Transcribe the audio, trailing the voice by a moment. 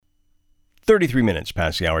33 minutes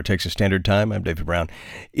past the hour, Texas Standard Time. I'm David Brown.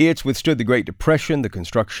 It's withstood the Great Depression, the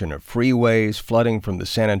construction of freeways, flooding from the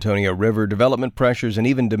San Antonio River, development pressures, and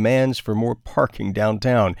even demands for more parking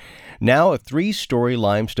downtown. Now a 3-story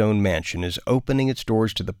limestone mansion is opening its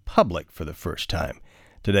doors to the public for the first time.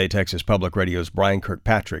 Today, Texas Public Radio's Brian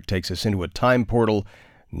Kirkpatrick takes us into a time portal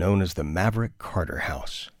known as the Maverick-Carter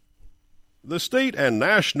House. The state and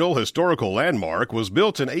national historical landmark was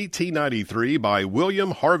built in 1893 by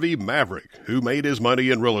William Harvey Maverick, who made his money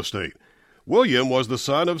in real estate. William was the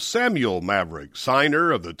son of Samuel Maverick,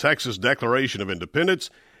 signer of the Texas Declaration of Independence,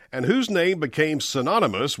 and whose name became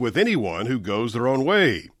synonymous with anyone who goes their own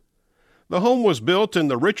way. The home was built in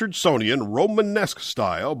the Richardsonian Romanesque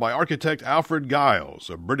style by architect Alfred Giles,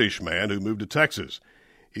 a British man who moved to Texas.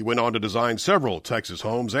 He went on to design several Texas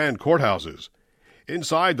homes and courthouses.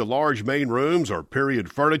 Inside the large main rooms are period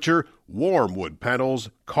furniture, warm wood panels,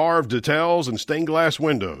 carved details, and stained glass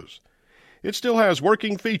windows. It still has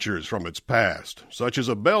working features from its past, such as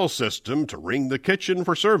a bell system to ring the kitchen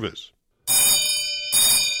for service.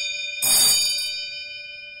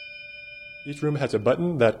 Each room has a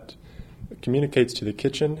button that communicates to the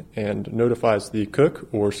kitchen and notifies the cook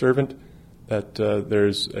or servant that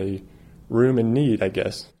there's a room in need, I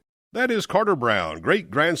guess. That is Carter Brown,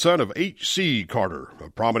 great-grandson of H.C. Carter, a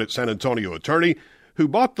prominent San Antonio attorney who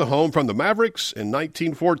bought the home from the Mavericks in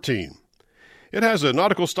 1914. It has a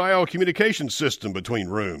nautical-style communication system between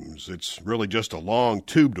rooms. It's really just a long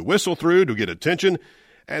tube to whistle through to get attention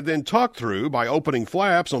and then talk through by opening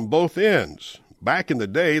flaps on both ends. Back in the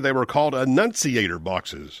day, they were called annunciator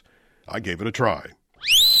boxes. I gave it a try.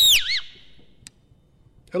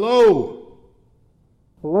 Hello.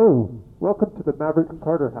 Hello. Welcome to the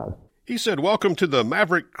Maverick-Carter house. He said, "Welcome to the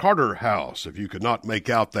Maverick-Carter house," if you could not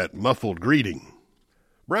make out that muffled greeting.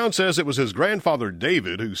 Brown says it was his grandfather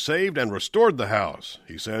David who saved and restored the house.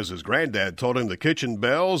 He says his granddad told him the kitchen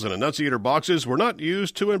bells and annunciator boxes were not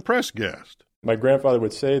used to impress guests. My grandfather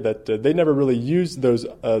would say that they never really used those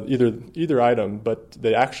either item, but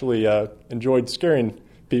they actually enjoyed scaring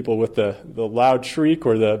people with the loud shriek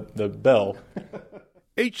or the bell.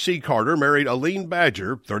 H.C. Carter married Aline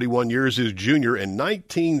Badger, 31 years his junior, in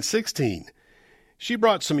 1916. She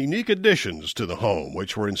brought some unique additions to the home,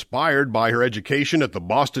 which were inspired by her education at the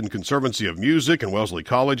Boston Conservancy of Music and Wellesley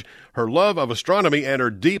College, her love of astronomy, and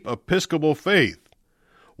her deep Episcopal faith.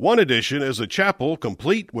 One addition is a chapel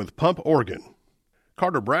complete with pump organ.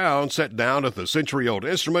 Carter Brown sat down at the century-old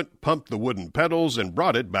instrument, pumped the wooden pedals, and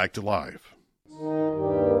brought it back to life.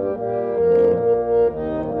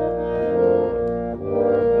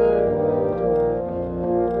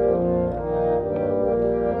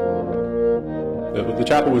 The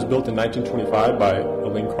chapel was built in 1925 by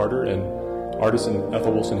Aline Carter and artisan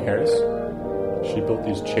Ethel Wilson Harris. She built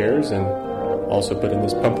these chairs and also put in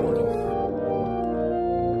this pump organ.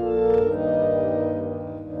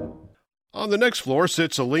 On the next floor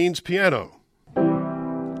sits Aline's piano.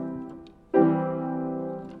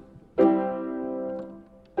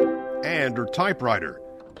 And her typewriter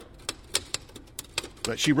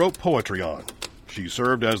that she wrote poetry on. She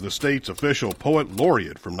served as the state's official poet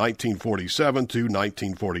laureate from 1947 to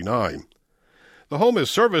 1949. The home is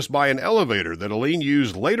serviced by an elevator that Aline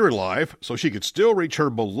used later in life so she could still reach her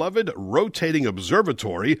beloved rotating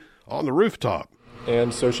observatory on the rooftop.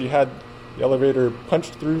 And so she had the elevator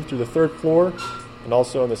punched through the third floor and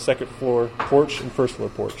also on the second floor porch and first floor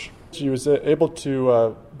porch. She was able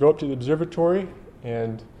to go up to the observatory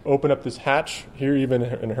and open up this hatch here even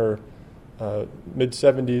in her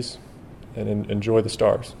mid-70s and enjoy the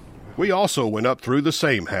stars. We also went up through the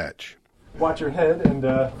same hatch. Watch your head and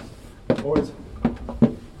always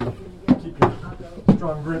keep your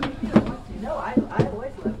strong grip. No, I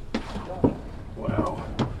always live. Wow.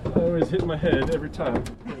 I always hit my head every time.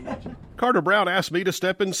 Carter Brown asked me to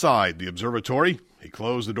step inside the observatory. He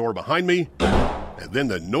closed the door behind me, and then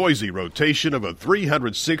the noisy rotation of a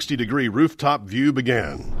 360-degree rooftop view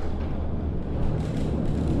began.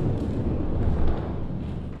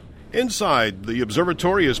 Inside, the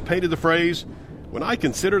observatory has painted the phrase, "When I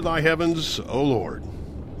consider thy heavens, O Lord."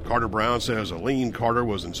 Carter Brown says Aline Carter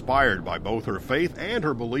was inspired by both her faith and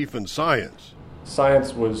her belief in science.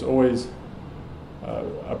 Science was always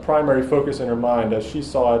a primary focus in her mind. As she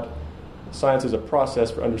saw it, science is a process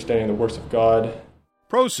for understanding the works of God.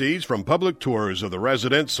 Proceeds from public tours of the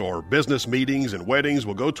residence or business meetings and weddings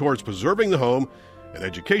will go towards preserving the home and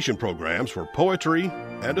education programs for poetry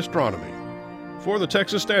and astronomy. For the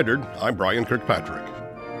Texas Standard, I'm Brian Kirkpatrick.